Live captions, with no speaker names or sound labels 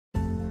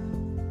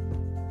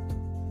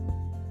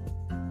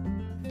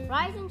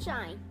Rise and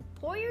shine.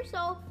 Pour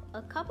yourself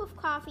a cup of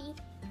coffee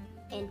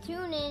and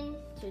tune in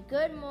to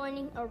Good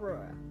Morning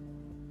Aurora.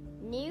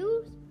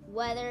 News,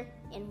 weather,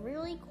 and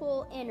really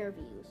cool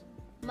interviews.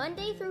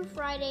 Monday through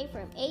Friday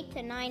from 8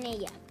 to 9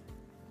 a.m.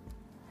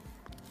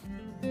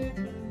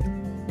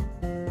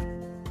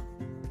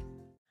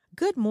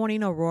 Good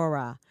morning,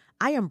 Aurora.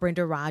 I am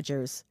Brenda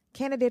Rogers,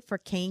 candidate for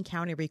Kane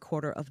County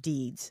Recorder of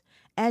Deeds.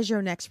 As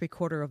your next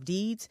Recorder of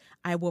Deeds,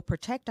 I will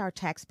protect our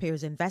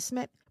taxpayers'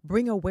 investment,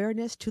 bring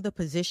awareness to the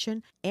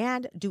position,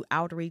 and do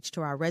outreach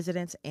to our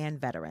residents and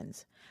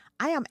veterans.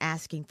 I am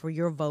asking for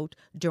your vote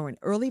during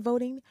early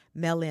voting,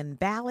 mail-in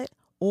ballot,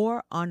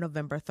 or on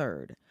November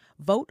 3rd.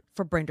 Vote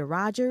for Brenda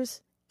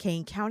Rogers,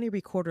 Kane County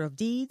Recorder of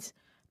Deeds,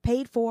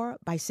 paid for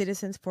by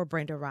Citizens for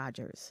Brenda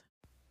Rogers.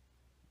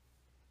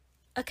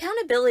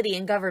 Accountability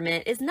in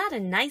government is not a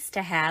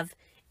nice-to-have,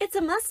 it's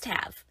a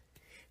must-have.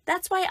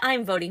 That's why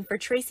I'm voting for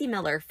Tracy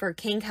Miller for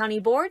Kane County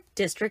Board,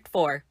 District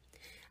 4.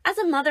 As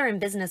a mother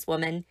and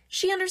businesswoman,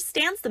 she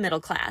understands the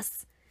middle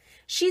class.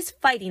 She's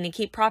fighting to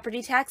keep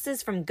property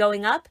taxes from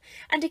going up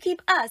and to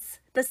keep us,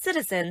 the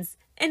citizens,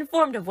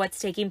 informed of what's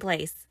taking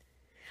place.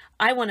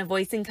 I want a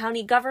voice in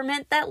county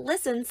government that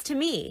listens to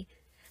me.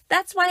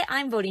 That's why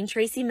I'm voting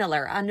Tracy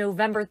Miller on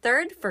November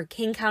 3rd for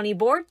Kane County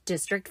Board,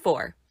 District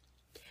 4.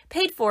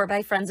 Paid for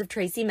by Friends of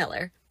Tracy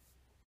Miller.